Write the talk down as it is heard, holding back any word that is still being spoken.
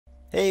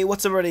Hey,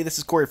 what's up everybody? This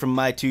is Corey from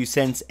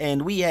My2Cents,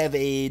 and we have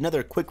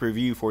another quick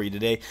review for you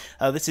today.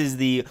 This is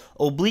the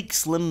OBLIQ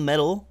Slim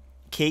Metal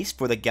case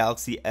for the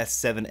Galaxy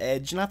S7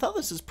 Edge, and I thought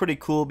this was pretty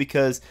cool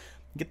because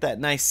you get that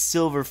nice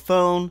silver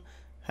phone,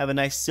 have a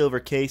nice silver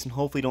case, and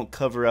hopefully don't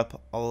cover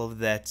up all of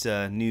that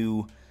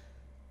new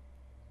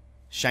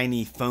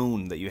shiny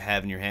phone that you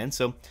have in your hand.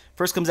 So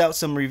first comes out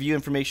some review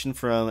information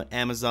from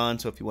Amazon,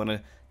 so if you want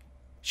to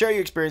share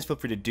your experience, feel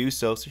free to do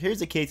so. So here's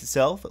the case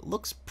itself. It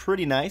looks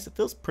pretty nice. It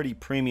feels pretty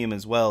premium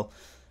as well.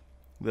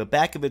 The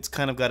back of it's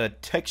kind of got a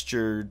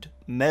textured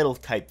metal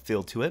type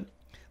feel to it.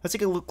 Let's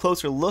take a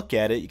closer look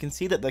at it. You can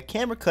see that the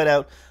camera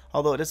cutout,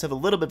 although it does have a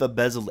little bit of a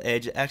bezeled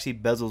edge, it actually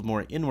bezels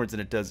more inwards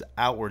than it does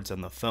outwards on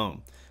the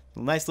phone.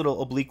 A nice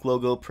little OBLIQ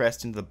logo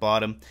pressed into the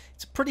bottom.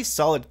 It's a pretty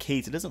solid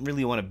case. It doesn't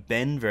really want to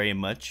bend very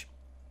much.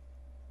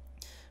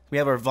 We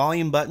have our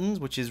volume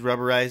buttons, which is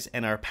rubberized,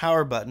 and our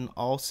power button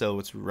also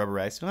it's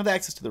rubberized. We don't have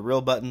access to the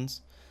real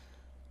buttons.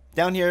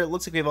 Down here, it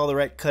looks like we have all the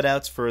right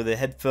cutouts for the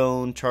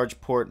headphone,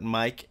 charge port,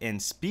 mic, and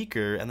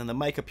speaker, and then the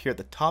mic up here at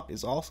the top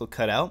is also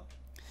cut out.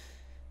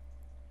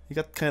 You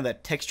got kind of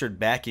that textured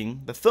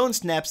backing. The phone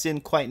snaps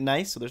in quite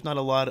nice, so there's not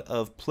a lot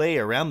of play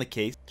around the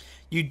case.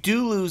 You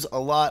do lose a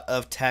lot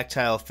of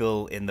tactile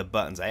feel in the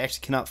buttons. I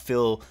actually cannot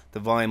feel the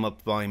volume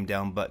up, volume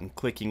down button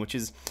clicking, which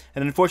is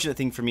an unfortunate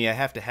thing for me. I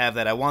have to have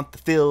that. I want the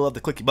feel of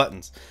the clicky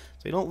buttons.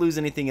 So you don't lose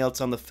anything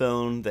else on the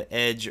phone, the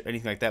edge, or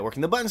anything like that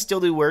working. The buttons still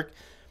do work,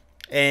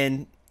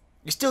 and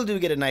you still do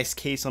get a nice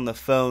case on the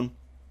phone.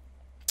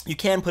 You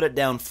can put it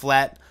down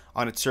flat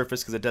on its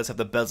surface because it does have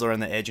the bezel around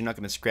the edge. You're not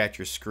going to scratch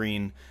your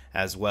screen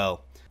as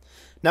well.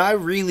 Now, I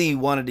really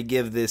wanted to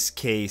give this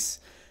case,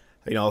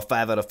 a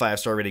 5 out of 5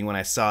 star rating when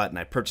I saw it and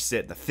I purchased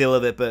it and the feel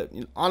of it, but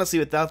honestly,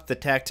 without the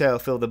tactile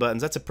feel of the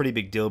buttons, that's a pretty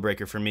big deal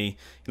breaker for me.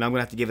 I'm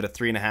gonna have to give it a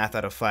 3.5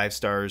 out of 5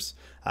 stars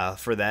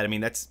for that. I mean,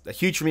 that's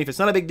huge for me. If it's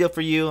not a big deal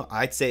for you,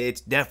 I'd say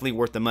it's definitely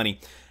worth the money.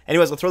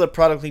 Anyways, I'll throw the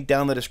product link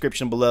down in the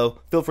description below.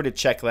 Feel free to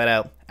check that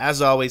out.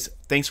 As always,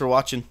 thanks for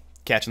watching.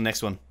 Catch you in the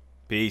next one.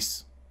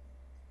 Peace.